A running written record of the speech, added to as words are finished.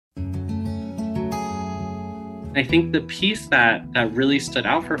I think the piece that really stood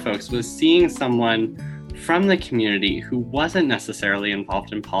out for folks was seeing someone from the community who wasn't necessarily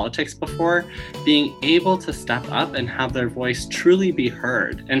involved in politics before being able to step up and have their voice truly be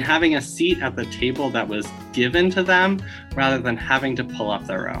heard, and having a seat at the table that was given to them rather than having to pull up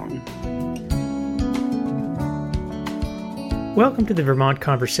their own. Welcome to the Vermont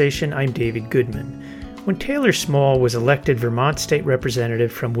Conversation. I'm David Goodman. When Taylor Small was elected Vermont State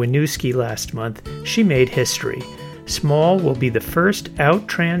Representative from Winooski last month, she made history. Small will be the first out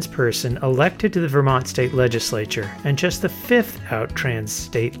trans person elected to the Vermont State Legislature and just the fifth out trans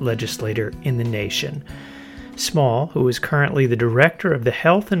state legislator in the nation. Small, who is currently the director of the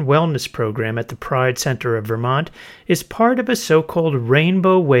Health and Wellness Program at the Pride Center of Vermont, is part of a so-called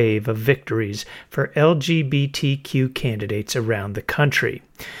rainbow wave of victories for LGBTQ candidates around the country.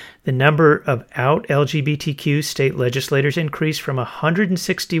 The number of out LGBTQ state legislators increased from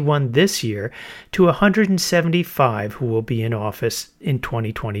 161 this year to 175 who will be in office in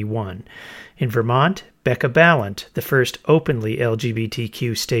 2021. In Vermont, Becca Balint, the first openly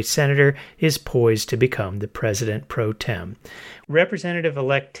LGBTQ state senator, is poised to become the president pro tem.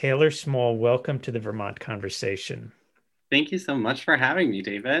 Representative-elect Taylor Small, welcome to the Vermont Conversation. Thank you so much for having me,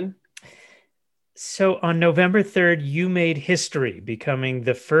 David. So on November 3rd, you made history, becoming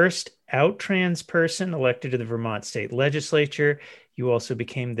the first out trans person elected to the Vermont State Legislature. You also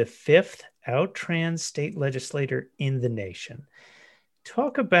became the fifth out trans state legislator in the nation.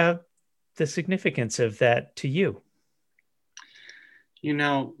 Talk about the significance of that to you. You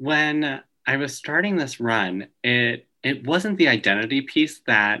know, when I was starting this run, it wasn't the identity piece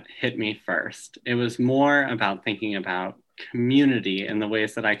that hit me first. It was more about thinking about community and the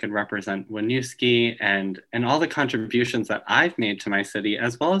ways that I could represent Winooski and all the contributions that I've made to my city,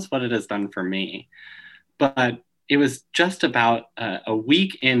 as well as what it has done for me. But it was just about a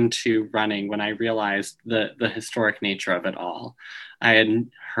week into running when I realized the historic nature of it all. I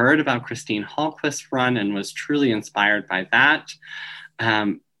had heard about Christine Hallquist's run and was truly inspired by that.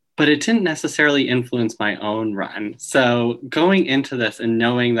 But it didn't necessarily influence my own run. So going into this and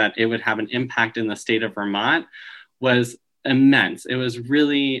knowing that it would have an impact in the state of Vermont was immense. It was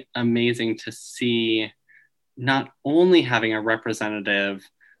really amazing to see not only having a representative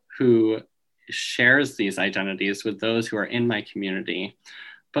who shares these identities with those who are in my community,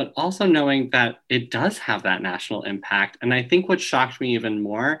 but also knowing that it does have that national impact. And I think what shocked me even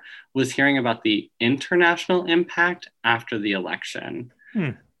more was hearing about the international impact after the election.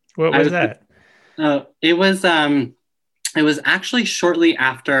 What was that? It was actually shortly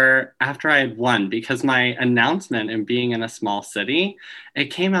after I had won, because my announcement and being in a small city,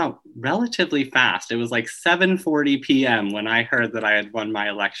 it came out relatively fast. It was like 7:40 p.m. when I heard that I had won my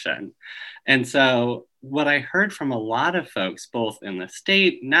election. And so what I heard from a lot of folks, both in the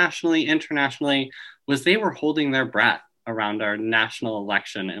state, nationally, internationally, was they were holding their breath around our national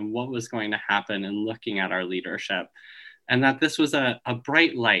election and what was going to happen and looking at our leadership. And that this was a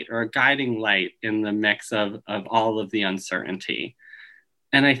bright light or a guiding light in the mix of all of the uncertainty.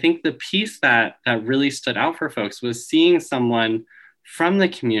 And I think the piece that really stood out for folks was seeing someone from the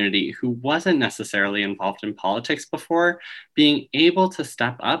community who wasn't necessarily involved in politics before being able to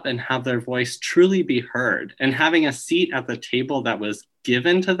step up and have their voice truly be heard, and having a seat at the table that was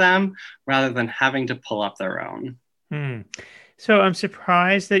given to them rather than having to pull up their own. So I'm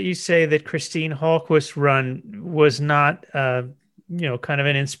surprised that you say that Christine Hallquist's run was not, kind of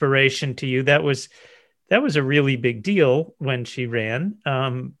an inspiration to you. That was a really big deal when she ran,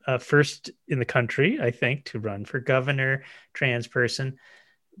 first in the country, I think, to run for governor, trans person.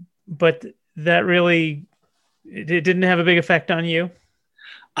 But that really, it didn't have a big effect on you?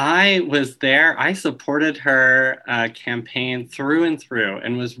 I was there. I supported her campaign through and through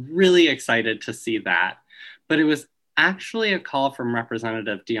and was really excited to see that. But it was actually a call from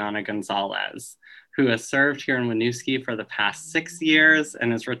Representative Diana Gonzalez, who has served here in Winooski for the past 6 years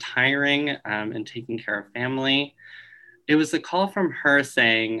and is retiring and taking care of family. It was a call from her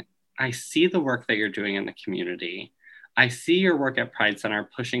saying, I see the work that you're doing in the community. I see your work at Pride Center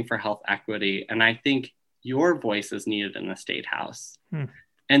pushing for health equity, and I think your voice is needed in the State House.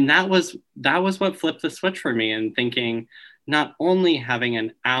 And that was what flipped the switch for me, in thinking not only having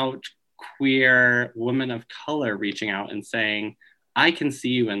an out queer woman of color reaching out and saying, I can see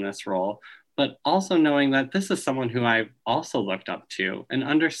you in this role, but also knowing that this is someone who I've also looked up to, and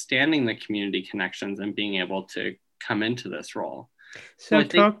understanding the community connections and being able to come into this role. So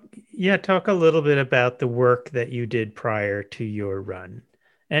talk a little bit about the work that you did prior to your run,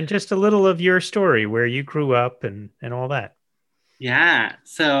 and just a little of your story, where you grew up and all that. Yeah,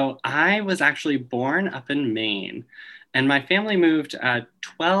 so I was actually born up in Maine. And my family moved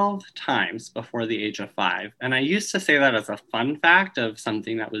 12 times before the age of 5. And I used to say that as a fun fact of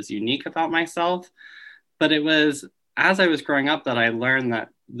something that was unique about myself. But it was as I was growing up that I learned that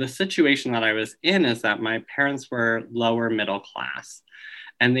the situation that I was in is that my parents were lower middle class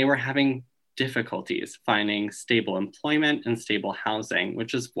and they were having difficulties finding stable employment and stable housing,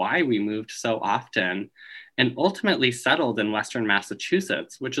 which is why we moved so often and ultimately settled in Western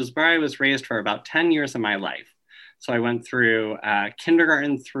Massachusetts, which is where I was raised for about 10 years of my life. So I went through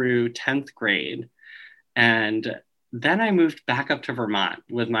kindergarten through 10th grade. And then I moved back up to Vermont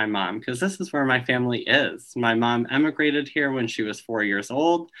with my mom because this is where my family is. My mom emigrated here when she was 4 years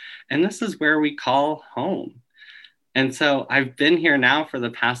old, and this is where we call home. And so I've been here now for the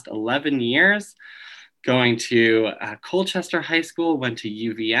past 11 years, going to Colchester High School, went to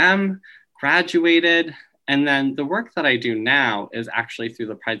UVM, graduated. And then the work that I do now is actually through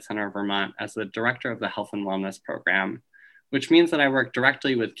the Pride Center of Vermont as the director of the Health and Wellness Program, which means that I work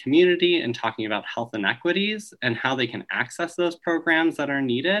directly with community and talking about health inequities and how they can access those programs that are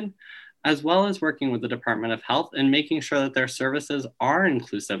needed, as well as working with the Department of Health and making sure that their services are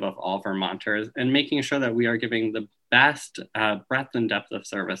inclusive of all Vermonters and making sure that we are giving the best breadth and depth of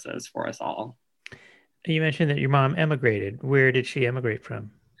services for us all. You mentioned that your mom emigrated. Where did she emigrate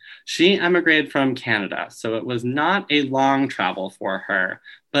from? She emigrated from Canada, so it was not a long travel for her,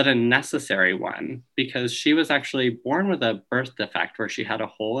 but a necessary one because she was actually born with a birth defect where she had a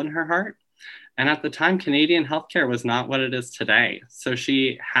hole in her heart. And at the time, Canadian healthcare was not what it is today. So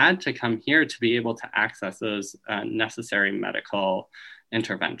she had to come here to be able to access those necessary medical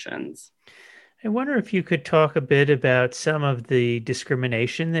interventions. I wonder if you could talk a bit about some of the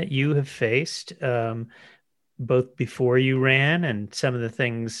discrimination that you have faced, both before you ran and some of the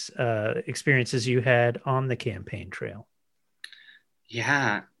things, experiences you had on the campaign trail.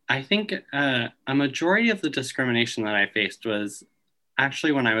 Yeah, I think a majority of the discrimination that I faced was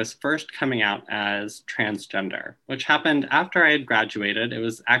actually when I was first coming out as transgender, which happened after I had graduated. It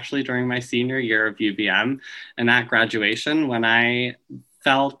was actually during my senior year of UVM, and at graduation when I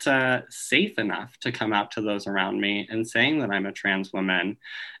felt safe enough to come out to those around me and saying that I'm a trans woman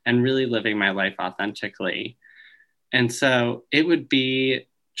and really living my life authentically. And so it would be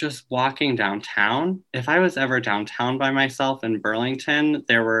just walking downtown. If I was ever downtown by myself in Burlington,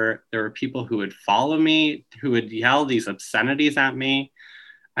 there were people who would follow me, who would yell these obscenities at me.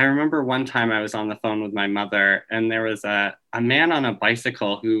 I remember one time I was on the phone with my mother, and there was a man on a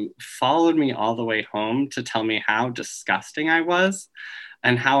bicycle who followed me all the way home to tell me how disgusting I was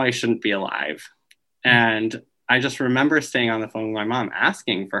and how I shouldn't be alive. And I just remember staying on the phone with my mom,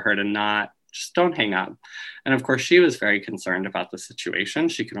 asking for her to not, just don't hang up. And of course, she was very concerned about the situation.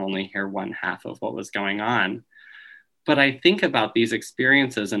 She could only hear one half of what was going on. But I think about these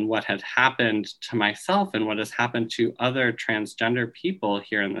experiences and what had happened to myself and what has happened to other transgender people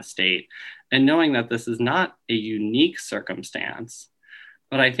here in the state, and knowing that this is not a unique circumstance.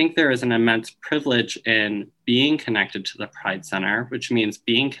 But I think there is an immense privilege in being connected to the Pride Center, which means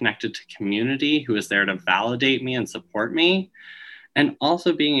being connected to community who is there to validate me and support me, and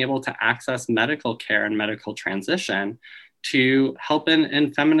also being able to access medical care and medical transition to help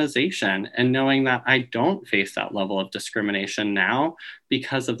in feminization, and knowing that I don't face that level of discrimination now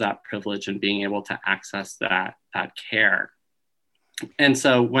because of that privilege and being able to access that care. And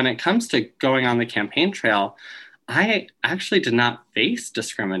so when it comes to going on the campaign trail, I actually did not face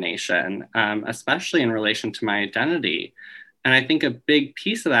discrimination, especially in relation to my identity. And I think a big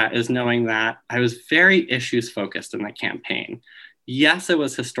piece of that is knowing that I was very issues focused in the campaign. Yes, it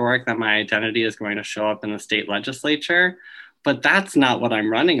was historic that my identity is going to show up in the state legislature, but that's not what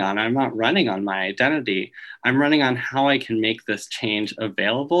I'm running on. I'm not running on my identity. I'm running on how I can make this change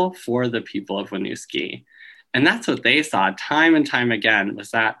available for the people of Winooski. And that's what they saw time and time again,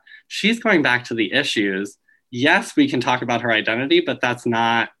 was that she's going back to the issues. Yes, we can talk about her identity, but that's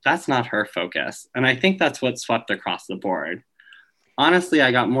not her focus. And I think that's what swept across the board. Honestly,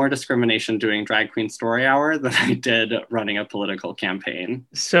 I got more discrimination doing Drag Queen Story Hour than I did running a political campaign.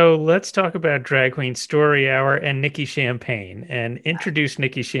 So let's talk about Drag Queen Story Hour and Nikki Champagne, and introduce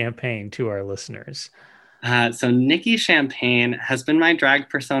Nikki Champagne to our listeners. So Nikki Champagne has been my drag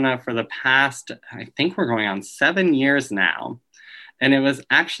persona for the past, I think we're going on 7 years now. And it was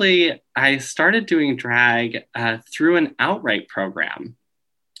actually, I started doing drag through an Outright program.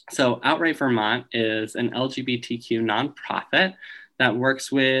 So Outright Vermont is an LGBTQ nonprofit that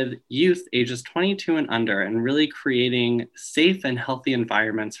works with youth ages 22 and under and really creating safe and healthy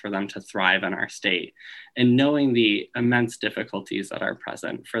environments for them to thrive in our state, and knowing the immense difficulties that are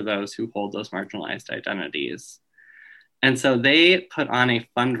present for those who hold those marginalized identities. And so they put on a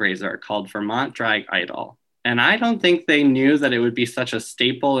fundraiser called Vermont Drag Idol. And I don't think they knew that it would be such a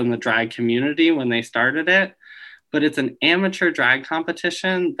staple in the drag community when they started it. But it's an amateur drag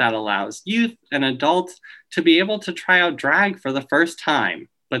competition that allows youth and adults to be able to try out drag for the first time.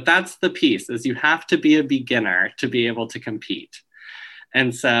 But that's the piece, is you have to be a beginner to be able to compete.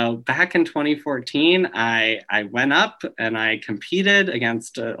 And so back in 2014, I went up and I competed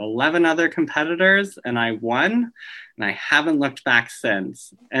against 11 other competitors and I won, and I haven't looked back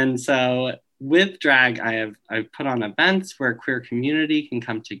since. And so with drag, I've put on events where queer community can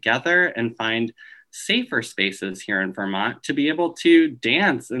come together and find safer spaces here in Vermont to be able to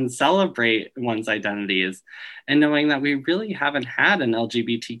dance and celebrate one's identities. And knowing that we really haven't had an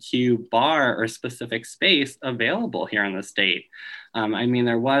LGBTQ bar or specific space available here in the state. I mean,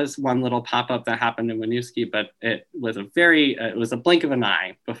 there was one little pop-up that happened in Winooski, but it was a blink of an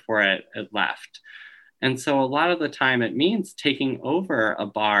eye before it left. And so a lot of the time it means taking over a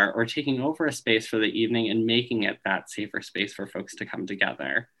bar or taking over a space for the evening and making it that safer space for folks to come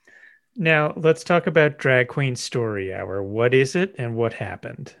together. Now, let's talk about Drag Queen Story Hour. What is it and what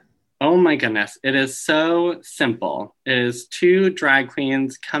happened? Oh my goodness, it is so simple. It is two drag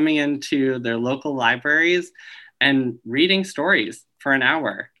queens coming into their local libraries and reading stories for an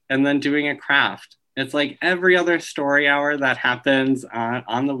hour and then doing a craft. It's like every other story hour that happens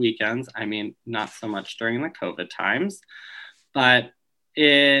on the weekends. I mean, not so much during the COVID times, but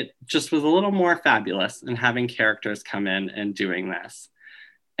it just was a little more fabulous in having characters come in and doing this.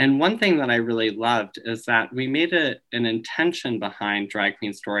 And one thing that I really loved is that we made an intention behind Drag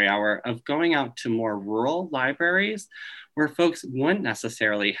Queen Story Hour of going out to more rural libraries where folks wouldn't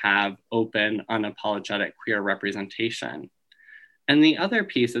necessarily have open, unapologetic queer representation. And the other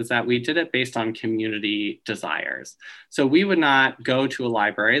piece is that we did it based on community desires. So we would not go to a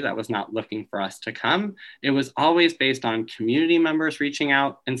library that was not looking for us to come. It was always based on community members reaching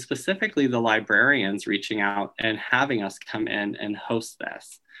out, and specifically the librarians reaching out and having us come in and host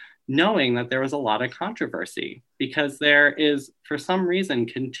this, knowing that there was a lot of controversy because there is, for some reason,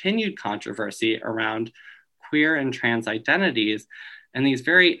 continued controversy around queer and trans identities and these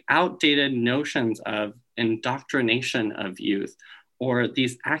very outdated notions of indoctrination of youth or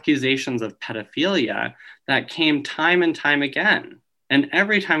these accusations of pedophilia that came time and time again. And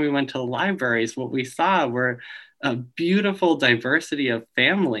every time we went to the libraries, what we saw were a beautiful diversity of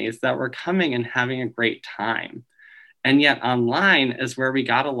families that were coming and having a great time. And yet online is where we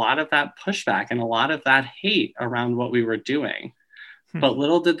got a lot of that pushback and a lot of that hate around what we were doing. But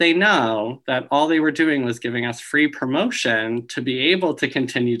little did they know that all they were doing was giving us free promotion to be able to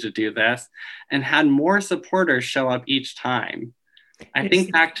continue to do this and had more supporters show up each time. I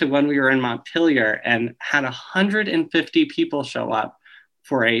think back to when we were in Montpelier and had 150 people show up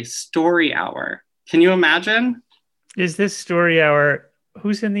for a story hour. Can you imagine? Is this story hour,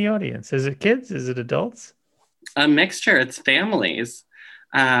 who's in the audience? Is it kids? Is it adults? A mixture, it's families.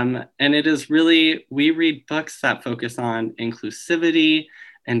 And it is really, we read books that focus on inclusivity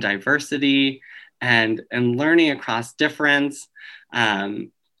and diversity and learning across difference.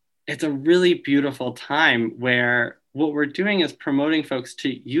 It's a really beautiful time where what we're doing is promoting folks to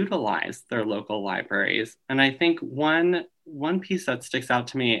utilize their local libraries. And I think one piece that sticks out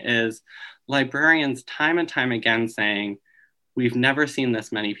to me is librarians time and time again saying, we've never seen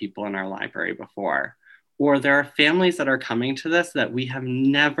this many people in our library before. Or there are families that are coming to this that we have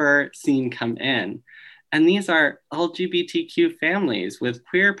never seen come in. And these are LGBTQ families with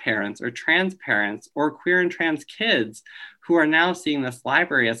queer parents or trans parents or queer and trans kids who are now seeing this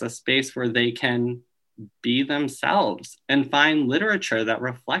library as a space where they can be themselves and find literature that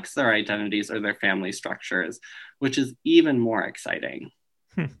reflects their identities or their family structures, which is even more exciting.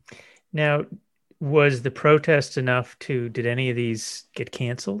 Now, was the protest enough did any of these get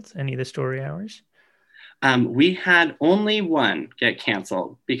canceled? Any of the story hours? We had only one get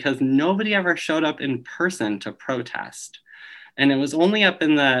canceled because nobody ever showed up in person to protest. And it was only up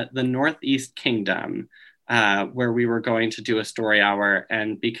in the Northeast Kingdom where we were going to do a story hour.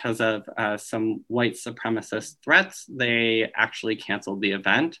 And because of some white supremacist threats, they actually canceled the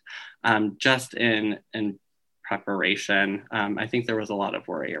event just in preparation. I think there was a lot of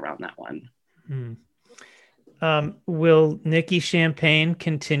worry around that one. Will Nikki Champagne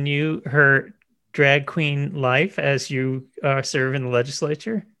continue her drag queen life as you serve in the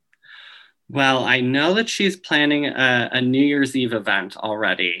legislature? Well, I know that she's planning a New Year's Eve event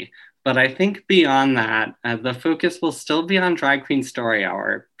already, but I think beyond that, the focus will still be on Drag Queen Story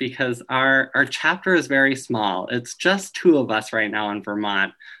Hour because our chapter is very small. It's just 2 of us right now in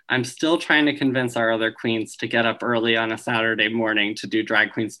Vermont. I'm still trying to convince our other queens to get up early on a Saturday morning to do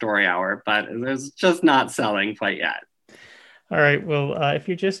Drag Queen Story Hour, but it's just not selling quite yet. All right. Well, if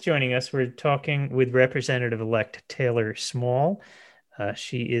you're just joining us, we're talking with Representative-elect Taylor Small.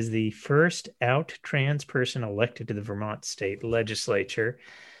 She is the first out trans person elected to the Vermont State Legislature.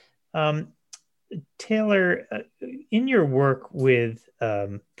 Um, Taylor, in your work with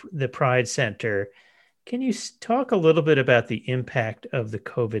the Pride Center, can you talk a little bit about the impact of the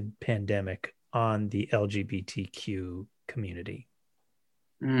COVID pandemic on the LGBTQ community?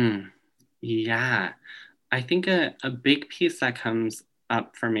 Yeah, I think a big piece that comes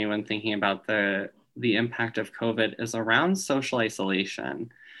up for me when thinking about the impact of COVID is around social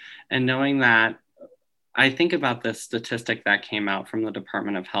isolation and knowing that I think about this statistic that came out from the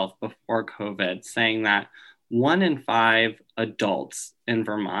Department of Health before COVID saying that 1 in 5 adults in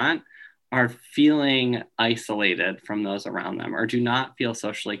Vermont are feeling isolated from those around them or do not feel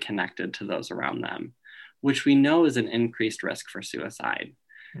socially connected to those around them, which we know is an increased risk for suicide.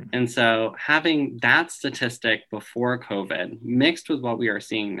 And so having that statistic before COVID mixed with what we are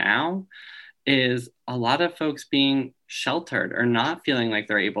seeing now is a lot of folks being sheltered or not feeling like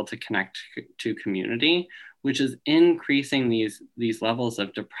they're able to connect to community, which is increasing these levels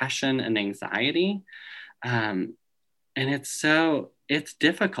of depression and anxiety. And it's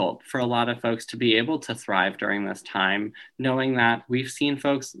difficult for a lot of folks to be able to thrive during this time, knowing that we've seen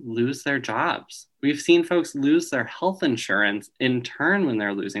folks lose their jobs. We've seen folks lose their health insurance in turn when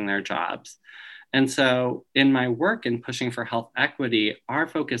they're losing their jobs. And so in my work in pushing for health equity, our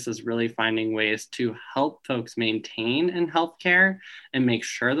focus is really finding ways to help folks maintain in healthcare and make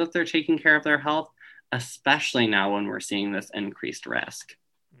sure that they're taking care of their health, especially now when we're seeing this increased risk.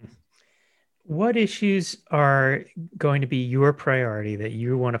 What issues are going to be your priority that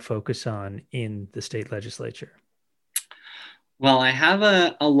you want to focus on in the state legislature? Well, I have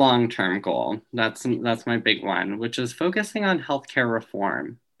a long-term goal. That's my big one, which is focusing on healthcare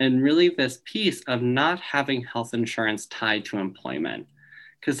reform and really this piece of not having health insurance tied to employment.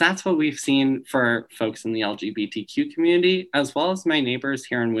 Because that's what we've seen for folks in the LGBTQ community, as well as my neighbors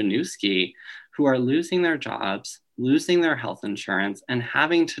here in Winooski, who are losing their jobs, losing their health insurance, and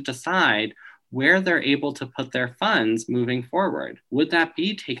having to decide where they're able to put their funds moving forward. Would that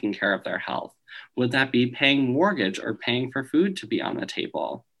be taking care of their health? Would that be paying mortgage or paying for food to be on the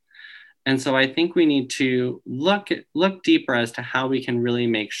table? And so I think we need to look deeper as to how we can really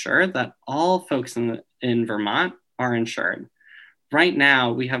make sure that all folks in Vermont are insured. Right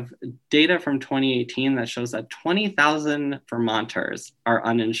now, we have data from 2018 that shows that 20,000 Vermonters are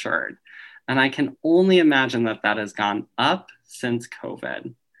uninsured. And I can only imagine that that has gone up since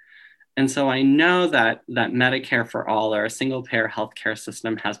COVID. And so I know that Medicare for all or a single payer healthcare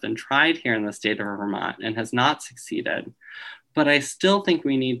system has been tried here in the state of Vermont and has not succeeded. But I still think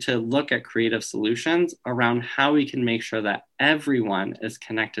we need to look at creative solutions around how we can make sure that everyone is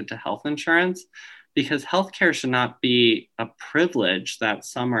connected to health insurance, because healthcare should not be a privilege that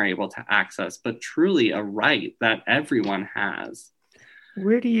some are able to access, but truly a right that everyone has.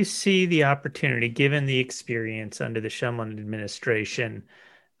 Where do you see the opportunity, given the experience under the Shumlin administration,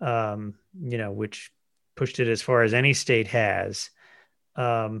 which pushed it as far as any state has?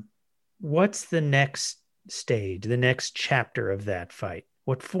 What's the next stage, the next chapter of that fight?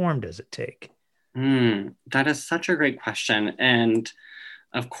 What form does it take? That is such a great question. And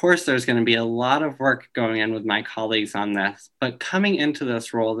of course, there's going to be a lot of work going in with my colleagues on this. But coming into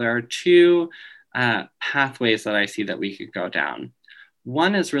this role, there are two pathways that I see that we could go down.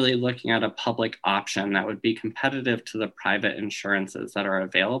 One is really looking at a public option that would be competitive to the private insurances that are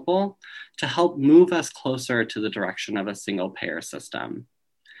available to help move us closer to the direction of a single payer system.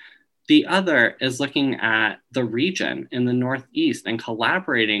 The other is looking at the region in the Northeast and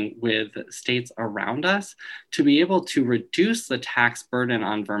collaborating with states around us to be able to reduce the tax burden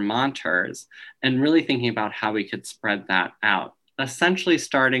on Vermonters and really thinking about how we could spread that out. Essentially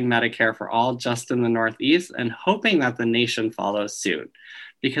starting Medicare for all just in the Northeast and hoping that the nation follows suit.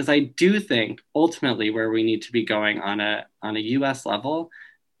 Because I do think ultimately where we need to be going on a US level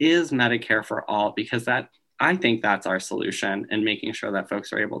is Medicare for all, because I think that's our solution in making sure that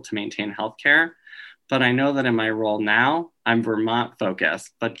folks are able to maintain healthcare. But I know that in my role now, I'm Vermont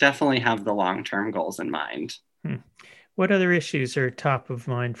focused, but definitely have the long-term goals in mind. What other issues are top of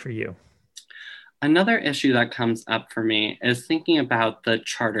mind for you? Another issue that comes up for me is thinking about the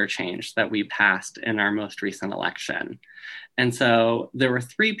charter change that we passed in our most recent election. And so there were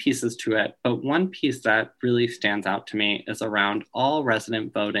 3 pieces to it, but one piece that really stands out to me is around all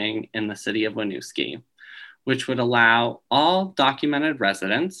resident voting in the city of Winooski, which would allow all documented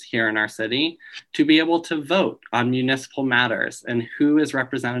residents here in our city to be able to vote on municipal matters and who is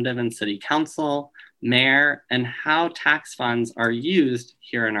representative in city council, mayor, and how tax funds are used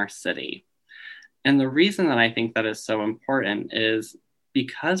here in our city. And the reason that I think that is so important is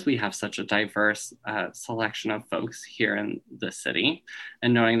because we have such a diverse selection of folks here in the city,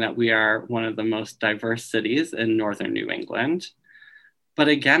 and knowing that we are one of the most diverse cities in northern New England. But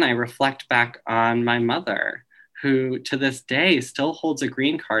again, I reflect back on my mother, who to this day still holds a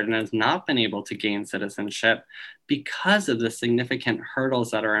green card and has not been able to gain citizenship because of the significant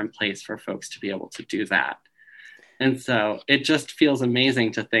hurdles that are in place for folks to be able to do that. And so it just feels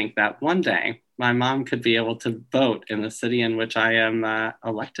amazing to think that one day my mom could be able to vote in the city in which I am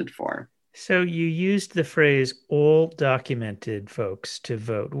elected for. So you used the phrase all documented folks to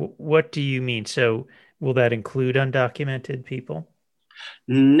vote. What do you mean? So will that include undocumented people?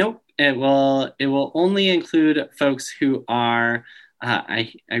 Nope, it will only include folks who are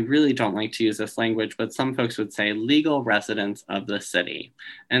I really don't like to use this language, but some folks would say legal residents of the city.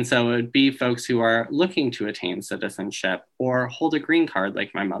 And so it would be folks who are looking to attain citizenship or hold a green card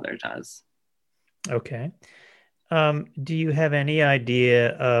like my mother does. Okay. Do you have any idea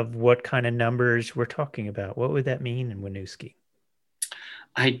of what kind of numbers we're talking about? What would that mean in Winooski?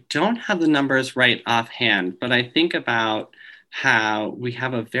 I don't have the numbers right offhand, but I think about how we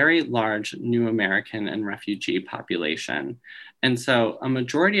have a very large new American and refugee population. And so a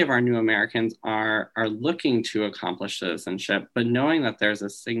majority of our new Americans are looking to accomplish citizenship, but knowing that there's a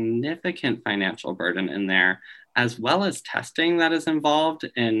significant financial burden in there, as well as testing that is involved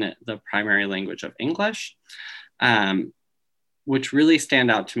in the primary language of English, um, which really stand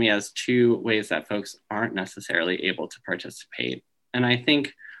out to me as two ways that folks aren't necessarily able to participate. And I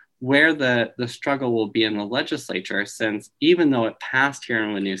think where the struggle will be in the legislature, since even though it passed here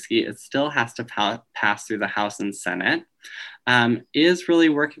in Winooski, it still has to pass through the House and Senate, is really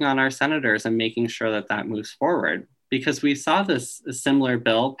working on our senators and making sure that that moves forward. Because we saw this similar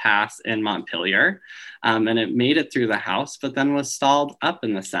bill pass in Montpelier, and it made it through the House, but then was stalled up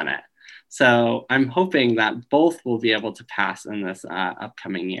in the Senate. So I'm hoping that both will be able to pass in this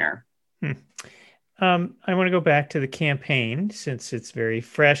upcoming year. I want to go back to the campaign since it's very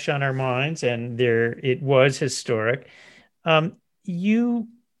fresh on our minds and it was historic. You,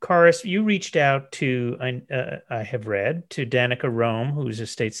 you reached out to, I have read, to Danica Roem, who's a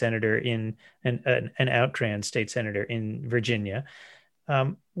state senator an out trans state senator in Virginia.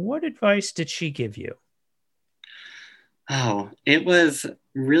 What advice did she give you? Oh, it was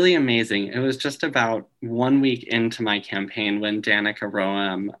really amazing. It was just about 1 week into my campaign when Danica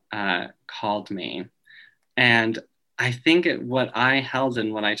Roem called me. And I think what I held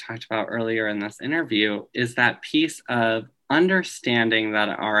and what I talked about earlier in this interview is that piece of understanding that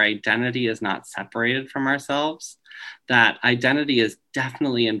our identity is not separated from ourselves, that identity is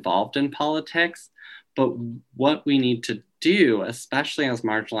definitely involved in politics, but what we need to do, especially as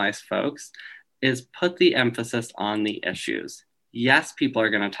marginalized folks, is put the emphasis on the issues. Yes, people are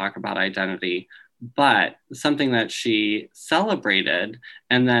going to talk about identity, but something that she celebrated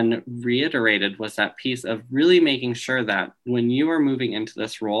and then reiterated was that piece of really making sure that when you are moving into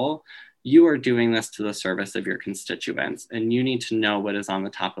this role, you are doing this to the service of your constituents, and you need to know what is on the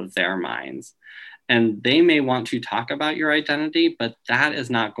top of their minds. And they may want to talk about your identity, but that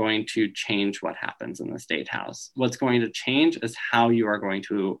is not going to change what happens in the state house. What's going to change is how you are going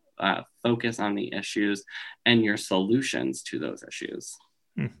to focus on the issues and your solutions to those issues.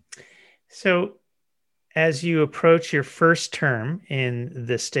 So, as you approach your first term in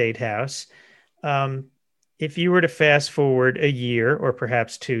the state house, if you were to fast forward a year or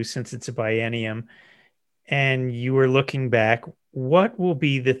perhaps two, since it's a biennium, and you were looking back, what will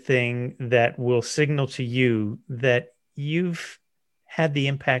be the thing that will signal to you that you've had the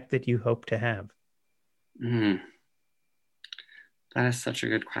impact that you hope to have? That is such a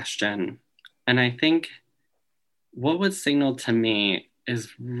good question. And I think what would signal to me is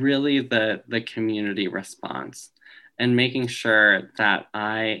really the community response and making sure that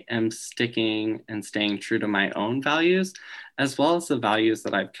I am sticking and staying true to my own values, as well as the values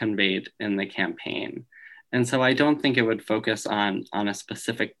that I've conveyed in the campaign. And so I don't think it would focus on a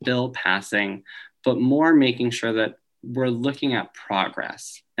specific bill passing, but more making sure that we're looking at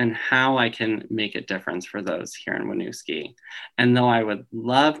progress and how I can make a difference for those here in Winooski. And though I would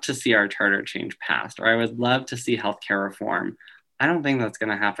love to see our charter change passed, or I would love to see healthcare reform, I don't think that's going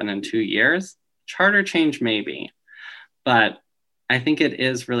to happen in 2 years. Charter change, maybe. But I think it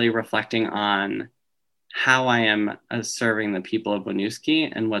is really reflecting on how I am serving the people of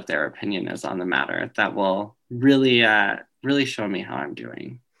Winooski and what their opinion is on the matter that will really, really show me how I'm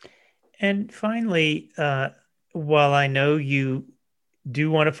doing. And finally, while I know you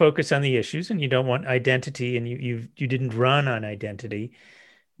do want to focus on the issues and you don't want identity and you didn't run on identity,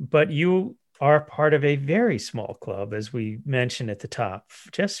 but you are part of a very small club, as we mentioned at the top,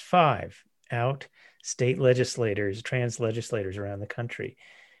 just 5. out state legislators, trans legislators around the country.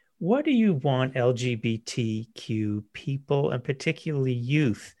 What do you want LGBTQ people, and particularly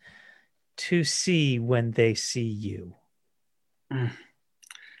youth, to see when they see you?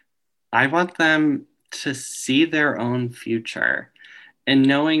 I want them to see their own future, and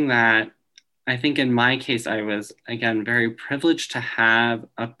knowing that, I think in my case, I was, again, very privileged to have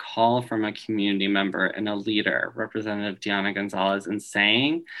a call from a community member and a leader, Representative Diana Gonzalez, in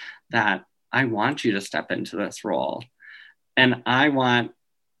saying that I want you to step into this role. And I want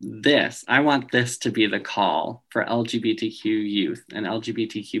this to be the call for LGBTQ youth and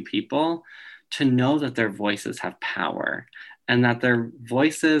LGBTQ people to know that their voices have power, and that their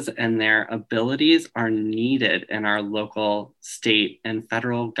voices and their abilities are needed in our local, state, and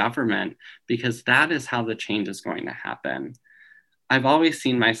federal government, because that is how the change is going to happen. I've always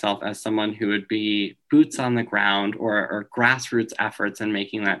seen myself as someone who would be boots on the ground or grassroots efforts in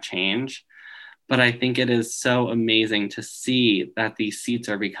making that change. But I think it is so amazing to see that these seats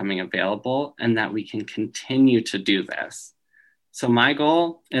are becoming available and that we can continue to do this. So my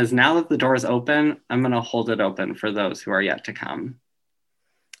goal is, now that the door is open, I'm going to hold it open for those who are yet to come.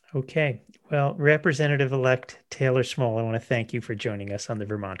 Okay. Well, Representative-elect Taylor Small, I want to thank you for joining us on the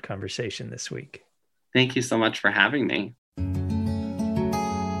Vermont Conversation this week. Thank you so much for having me.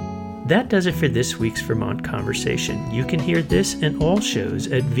 That does it for this week's Vermont Conversation. You can hear this and all shows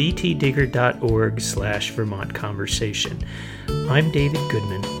at vtdigger.org/Vermont Conversation. I'm David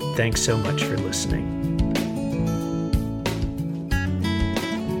Goodman. Thanks so much for listening.